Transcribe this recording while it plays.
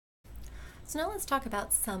So now let's talk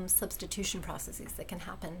about some substitution processes that can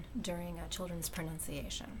happen during children's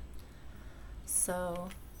pronunciation. So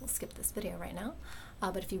we'll skip this video right now,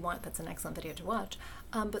 but if you want, that's an excellent video to watch.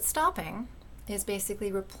 But stopping is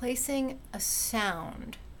basically replacing a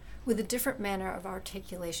sound with a different manner of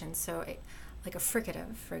articulation. So like a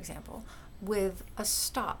fricative, for example, with a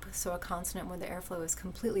stop, so a consonant where the airflow is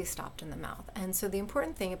completely stopped in the mouth. And so the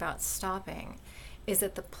important thing about stopping is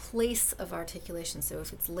that the place of articulation, so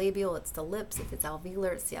if it's labial, it's the lips, if it's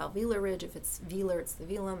alveolar, it's the alveolar ridge, if it's velar, it's the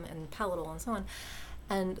velum, and palatal, and so on.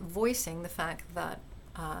 And voicing, the fact that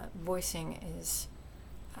voicing is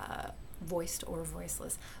voiced or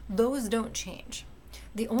voiceless, those don't change.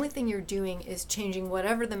 The only thing you're doing is changing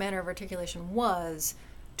whatever the manner of articulation was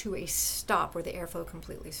to a stop where the airflow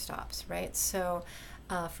completely stops, right? So,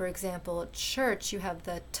 for example, church, you have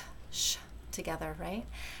the t, sh together, right?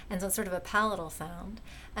 And so it's sort of a palatal sound.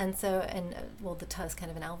 And so, well, the t is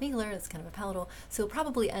kind of an alveolar, it's kind of a palatal. So you'll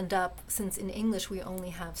probably end up, since in English we only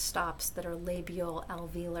have stops that are labial,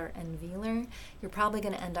 alveolar, and velar, you're probably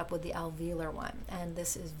going to end up with the alveolar one. And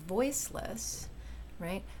this is voiceless,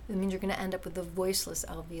 right? It means you're going to end up with the voiceless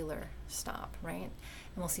alveolar stop, right?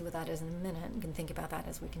 And we'll see what that is in a minute. You can think about that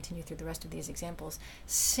as we continue through the rest of these examples.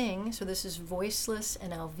 Sing, so this is voiceless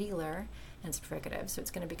and alveolar, and it's fricative, so it's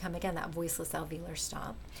going to become, again, that voiceless alveolar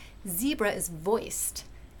stop. Zebra is voiced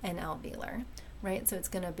and alveolar, right? So it's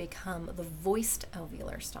going to become the voiced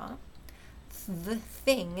alveolar stop. The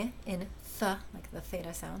thing in th, like the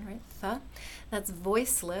theta sound, right? Th, that's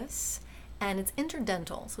voiceless, and it's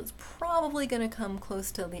interdental, so it's probably going to come close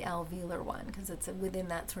to the alveolar one because it's within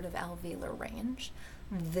that sort of alveolar range.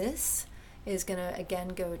 This is going to, again,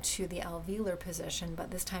 go to the alveolar position, but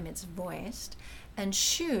this time it's voiced. And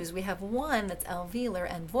shoes, we have one that's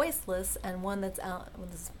alveolar and voiceless, and one that's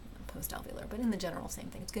this is post-alveolar, but in the general same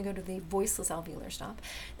thing. It's going to go to the voiceless alveolar stop.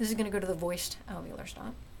 This is going to go to the voiced alveolar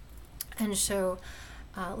stop. And so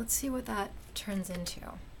let's see what that turns into,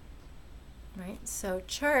 right? So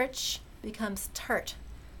church becomes turt,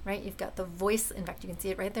 right? You've got the voice, in fact, you can see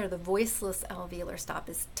it right there. The voiceless alveolar stop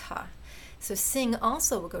is ta. So sing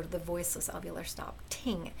also will go to the voiceless alveolar stop,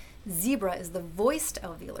 ting. Zebra is the voiced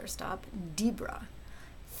alveolar stop, debra.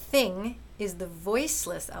 Thing is the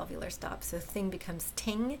voiceless alveolar stop, so thing becomes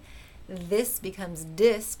ting. This becomes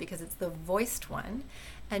dis because it's the voiced one.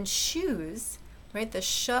 And shoes, right, the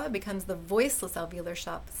sh becomes the voiceless alveolar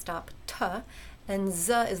stop ta, and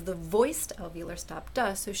z is the voiced alveolar stop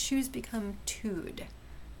da, so shoes become tood,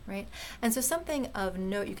 right? And so something of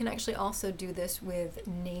note, you can actually also do this with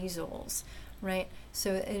nasals, right?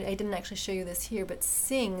 So I didn't actually show you this here, but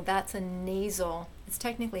sing, that's a nasal. It's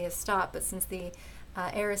technically a stop, but since the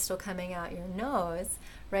air is still coming out your nose,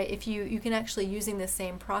 right, if you can actually, using the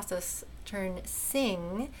same process, turn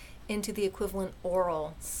sing into the equivalent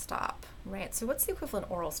oral stop, right? So what's the equivalent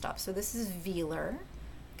oral stop? So this is velar,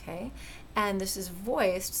 okay, and this is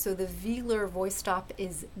voiced, so the velar voice stop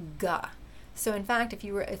is ga. So in fact,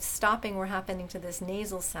 if stopping were happening to this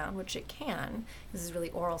nasal sound, which it can, this is really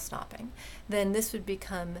oral stopping, then this would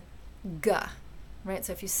become ga, right?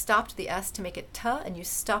 So if you stopped the S to make it ta, and you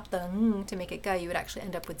stopped the ng to make it ga, you would actually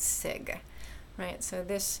end up with sig, right? So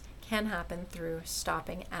this can happen through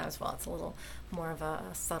stopping as well. It's a little more of a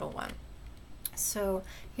subtle one. So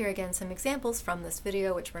here again, some examples from this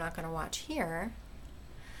video, which we're not going to watch here.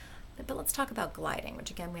 But let's talk about gliding,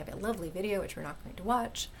 which again, we have a lovely video, which we're not going to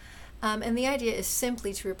watch. And the idea is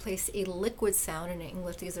simply to replace a liquid sound, in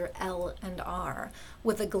English these are L and R,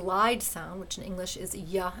 with a glide sound, which in English is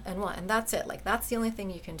ya and wa, and that's it. Like, that's the only thing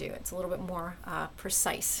you can do. It's a little bit more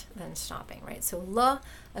precise than stopping, right? So la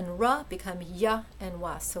and ra become ya and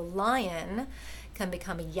wa. So lion can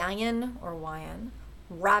become yayan or wayan.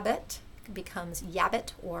 Rabbit becomes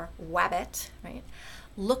yabbit or wabbit, right?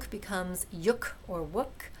 Look becomes yuk or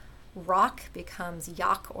wook. Rock becomes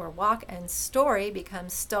yak or walk, and story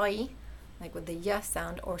becomes stoi, like with the y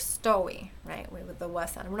sound, or stowy, right, with the w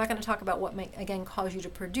sound. And we're not going to talk about what might, again, cause you to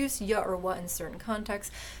produce y or w in certain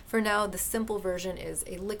contexts. For now, the simple version is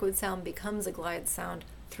a liquid sound becomes a glide sound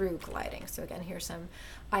through gliding. So again, here's some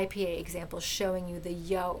IPA examples showing you the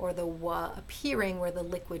y or the w appearing where the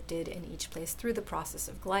liquid did in each place through the process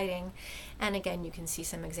of gliding. And again, you can see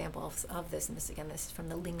some examples of this, and this is from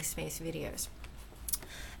the Ling Space videos.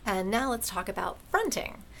 And now let's talk about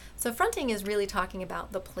fronting. So fronting is really talking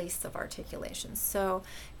about the place of articulation. So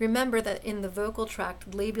remember that in the vocal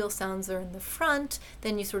tract, labial sounds are in the front,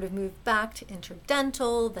 then you sort of move back to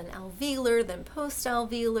interdental, then alveolar, then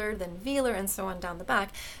post-alveolar, then velar, and so on down the back.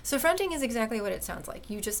 So fronting is exactly what it sounds like.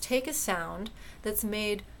 You just take a sound that's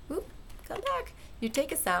made, come back. You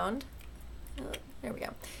take a sound, There we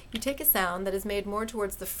go. You take a sound that is made more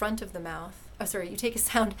towards the front of the mouth. Oh, sorry, you take a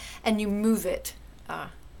sound and you move it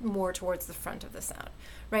more towards the front of the sound,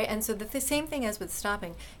 right? And so the same thing as with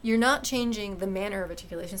stopping. You're not changing the manner of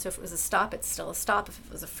articulation. So if it was a stop, it's still a stop. If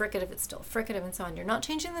it was a fricative, it's still a fricative, and so on. You're not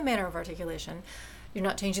changing the manner of articulation. You're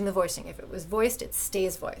not changing the voicing. If it was voiced, it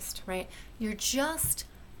stays voiced, right? You're just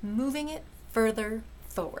moving it further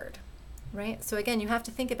forward, right? So again, you have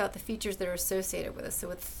to think about the features that are associated with this. So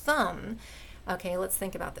with thumb, okay, let's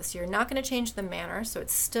think about this. You're not going to change the manner, so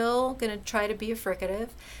it's still going to try to be a fricative.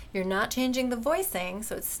 You're not changing the voicing,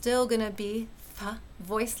 so it's still going to be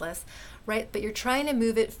voiceless, right? But you're trying to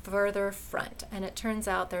move it further front, and it turns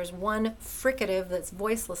out there's one fricative that's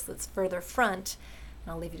voiceless that's further front,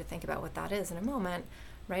 and I'll leave you to think about what that is in a moment,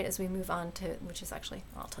 right, as we move on to, which is actually,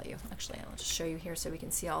 I'll tell you, actually, I'll just show you here so we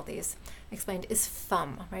can see all these explained, is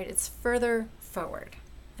thumb, right? It's further forward.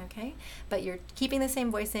 Okay, but you're keeping the same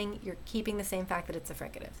voicing, you're keeping the same fact that it's a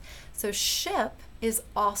fricative. So ship is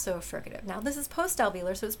also a fricative. Now this is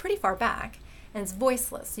post-alveolar, so it's pretty far back, and it's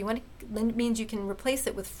voiceless. That means you can replace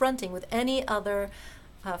it with fronting with any other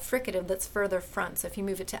fricative that's further front. So if you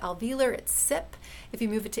move it to alveolar, it's sip. If you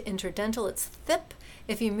move it to interdental, it's thip.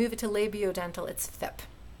 If you move it to labiodental, it's thip,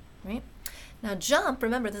 right? Now jump,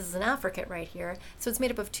 remember this is an affricate right here, so it's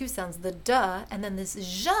made up of two sounds, the duh, and then this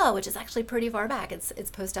zh, which is actually pretty far back.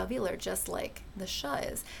 It's post-alveolar, just like the sh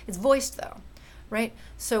is. It's voiced though, right?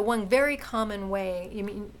 So one very common way,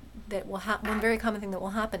 one very common thing that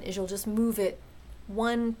will happen is you'll just move it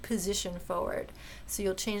one position forward. So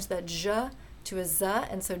you'll change that zh to a z,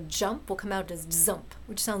 and so jump will come out as zump,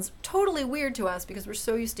 which sounds totally weird to us because we're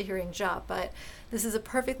so used to hearing ja, but this is a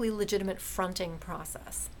perfectly legitimate fronting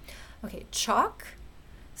process. Okay, chalk,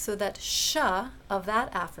 so that sh of that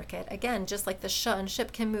affricate, again, just like the sh and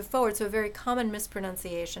ship, can move forward. So a very common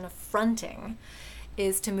mispronunciation of fronting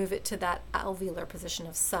is to move it to that alveolar position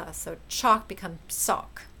of sa. So chalk becomes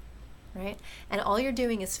sock, right? And all you're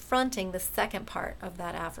doing is fronting the second part of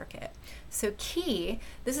that affricate. So key,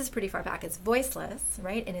 this is pretty far back. It's voiceless,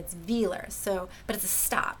 right? And it's velar, so, but it's a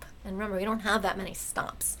stop. And remember, we don't have that many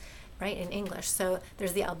stops, right, in English. So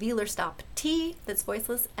there's the alveolar stop T that's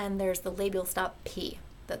voiceless, and there's the labial stop P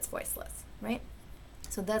that's voiceless, right?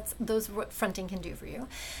 So those are what fronting can do for you.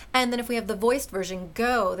 And then if we have the voiced version,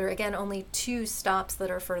 go, there are again only two stops that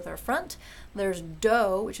are further front. There's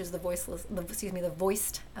do, which is the voiced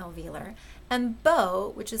alveolar, and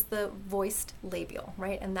bo, which is the voiced labial,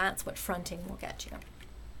 right? And that's what fronting will get you.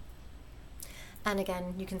 And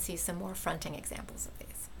again, you can see some more fronting examples of these.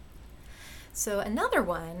 So another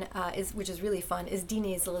one, which is really fun, is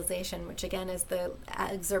denasalization, which again, as the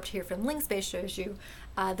excerpt here from Linkspace shows you,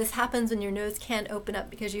 this happens when your nose can't open up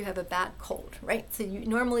because you have a bad cold, right? So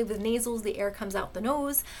normally with nasals, the air comes out the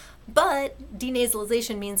nose, but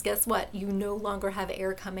denasalization means, guess what? You no longer have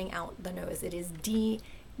air coming out the nose. It is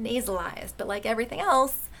denasalized, but like everything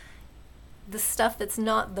else, the stuff that's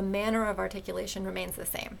not the manner of articulation remains the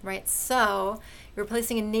same, right? So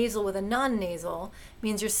replacing a nasal with a non-nasal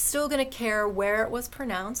means you're still going to care where it was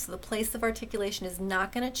pronounced. So the place of articulation is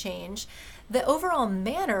not going to change. The overall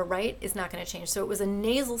manner, right, is not going to change. So it was a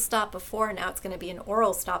nasal stop before, now it's going to be an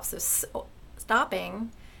oral stop. So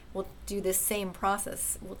stopping will do this same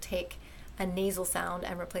process. We'll take a nasal sound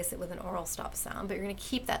and replace it with an oral stop sound, but you're going to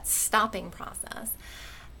keep that stopping process.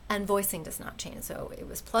 And voicing does not change. So it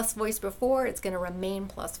was plus voice before, it's going to remain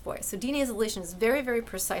plus voice. So denasalization is very, very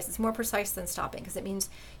precise. It's more precise than stopping because it means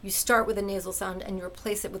you start with a nasal sound and you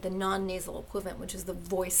replace it with a non-nasal equivalent, which is the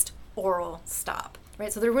voiced oral stop,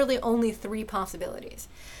 right? So there are really only three possibilities.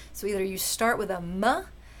 So either you start with a m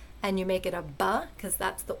and you make it a b, because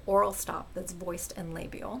that's the oral stop that's voiced and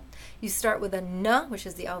labial. You start with a n, which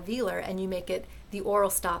is the alveolar, and you make it the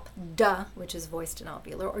oral stop d, which is voiced and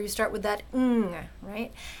alveolar, or you start with that ng,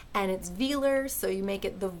 right? And it's velar, so you make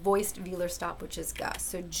it the voiced velar stop, which is g.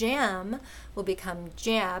 So jam will become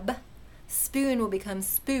jab, spoon will become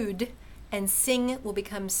spood, and sing will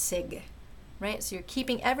become sig, right? So you're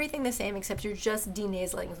keeping everything the same except you're just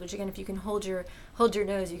denasaling, which again, if you can hold your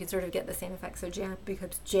nose, you can sort of get the same effect. So jab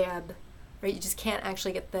becomes jab, right? You just can't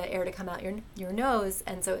actually get the air to come out your nose,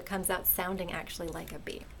 and so it comes out sounding actually like a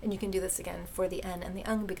B. And you can do this again for the N and the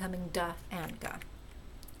ung becoming da and ga.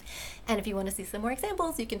 And if you want to see some more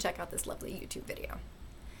examples, you can check out this lovely YouTube video.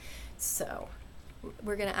 So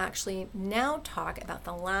we're going to actually now talk about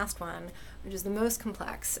the last one, which is the most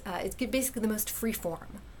complex. It's basically the most free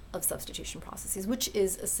form of substitution processes, which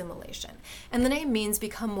is assimilation. And the name means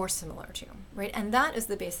become more similar to, right? And that is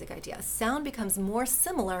the basic idea. A sound becomes more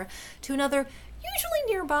similar to another,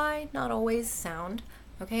 usually nearby, not always sound,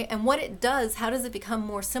 Okay, and what it does, how does it become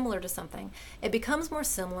more similar to something? It becomes more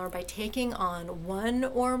similar by taking on one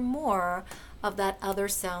or more of that other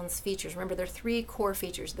sound's features. Remember, there are three core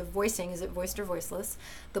features. The voicing, is it voiced or voiceless?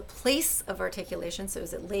 The place of articulation, so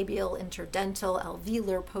is it labial, interdental,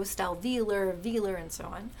 alveolar, postalveolar, velar, and so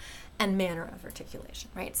on. And manner of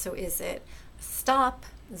articulation, right? So is it a stop?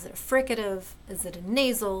 Is it a fricative? Is it a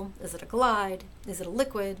nasal? Is it a glide? Is it a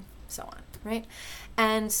liquid? So on, right?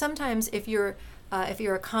 And sometimes if you're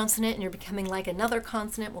a consonant and you're becoming like another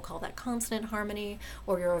consonant, we'll call that consonant harmony.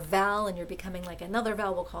 Or you're a vowel and you're becoming like another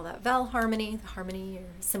vowel, we'll call that vowel harmony. The harmony, you're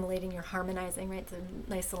assimilating, you're harmonizing, right? It's a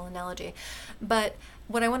nice little analogy. But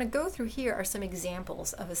what I want to go through here are some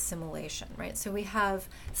examples of assimilation, right? So we have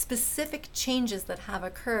specific changes that have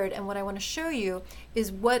occurred, and what I want to show you is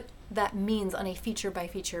what that means on a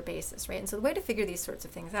feature-by-feature basis, right? And so the way to figure these sorts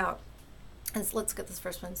of things out is, let's get this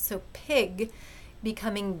first one. So pig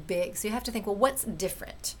becoming big. So you have to think, well, what's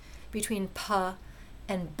different between pa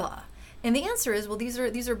and ba? And the answer is, well, these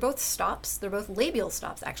are both stops. They're both labial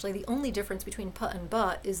stops, actually. The only difference between pa and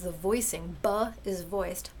ba is the voicing. Ba is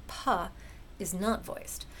voiced, pa is not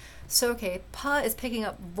voiced. So, okay, pa is picking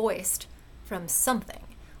up voiced from something.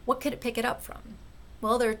 What could it pick it up from?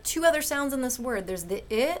 Well, there are two other sounds in this word. There's the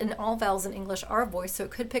I, and all vowels in English are voiced, so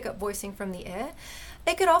it could pick up voicing from the I.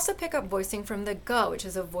 It could also pick up voicing from the ga, which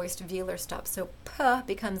is a voiced velar stop. So pa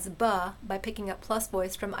becomes ba by picking up plus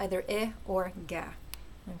voice from either I or ga.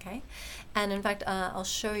 Okay, and in fact, I'll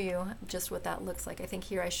show you just what that looks like. I think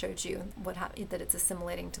here I showed you that it's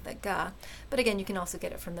assimilating to the ga. But again, you can also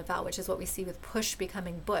get it from the vowel, which is what we see with push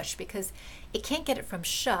becoming bush, because it can't get it from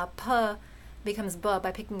sha. Pa becomes ba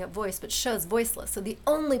by picking up voice, but sha is voiceless. So the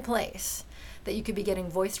only place that you could be getting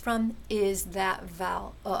voiced from is that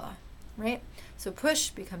vowel right? So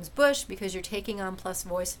push becomes bush because you're taking on plus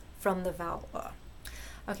voice from the vowel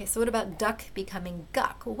Okay, so what about duck becoming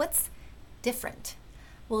guck? Well, what's different?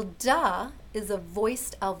 Well, da is a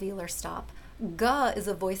voiced alveolar stop. Ga is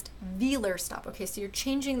a voiced velar stop. Okay, so you're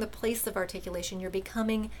changing the place of articulation. You're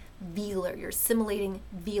becoming velar. You're assimilating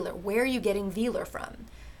velar. Where are you getting velar from?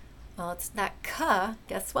 Well, it's that ka,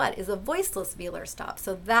 guess what, is a voiceless velar stop.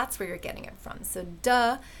 So that's where you're getting it from. So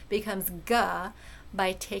da becomes ga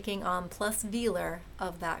by taking on plus velar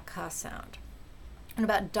of that ka sound. And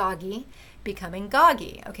about doggy becoming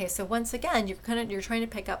goggy. Okay, so once again, you're trying to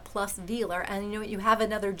pick up plus velar, and you know what? You have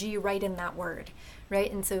another G right in that word, right?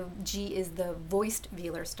 And so G is the voiced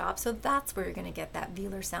velar stop, so that's where you're going to get that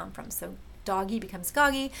velar sound from. So doggy becomes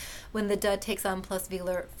goggy when the da takes on plus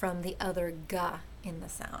velar from the other ga in the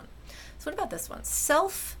sound. So what about this one?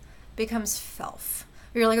 Self becomes felf.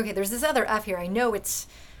 You're like, okay, there's this other F here. I know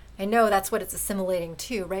that's what it's assimilating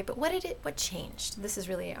to, right? But what changed? This is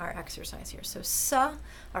really our exercise here. So sa,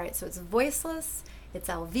 all right, so it's voiceless, it's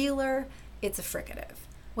alveolar, it's a fricative.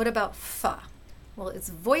 What about fa? Well, it's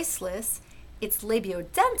voiceless, it's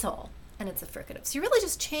labiodental, and it's a fricative. So you're really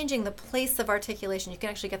just changing the place of articulation. You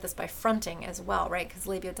can actually get this by fronting as well, right? Because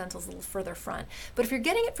labiodental is a little further front. But if you're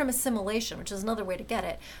getting it from assimilation, which is another way to get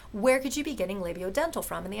it, where could you be getting labiodental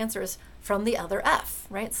from? And the answer is from the other F,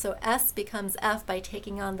 right? So S becomes F by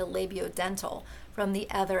taking on the labiodental from the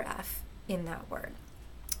other F in that word.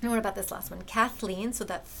 And what about this last one? Kathleen, so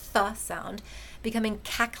that th sound, becoming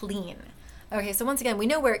Kathleen. Okay, so once again, we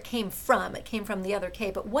know where it came from. It came from the other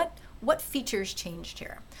K, but what features changed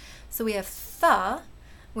here? So we have th,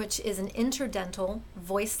 which is an interdental,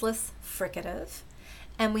 voiceless fricative,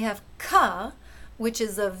 and we have ka, which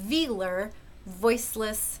is a velar,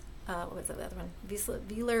 voiceless, what was the other one?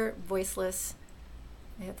 Velar, voiceless,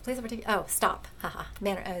 the place of articulation, stop,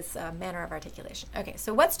 manner of articulation. Okay,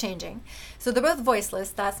 so what's changing? So they're both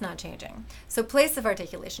voiceless, that's not changing. So place of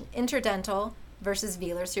articulation, interdental versus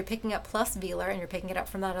velar, so you're picking up plus velar and you're picking it up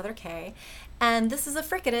from that other K. And this is a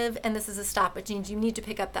fricative and this is a stop, which means you need to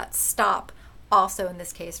pick up that stop also in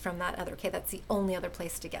this case from that other K. That's the only other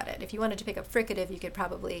place to get it. If you wanted to pick up fricative, you could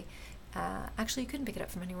probably, actually you couldn't pick it up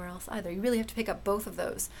from anywhere else either. You really have to pick up both of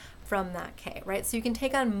those from that K, right? So you can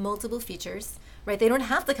take on multiple features, right? They don't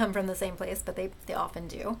have to come from the same place, but they often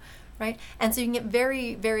do, right? And so you can get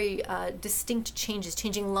very, very distinct changes,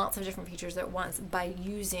 changing lots of different features at once by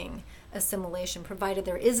using assimilation, provided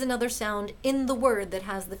there is another sound in the word that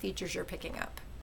has the features you're picking up.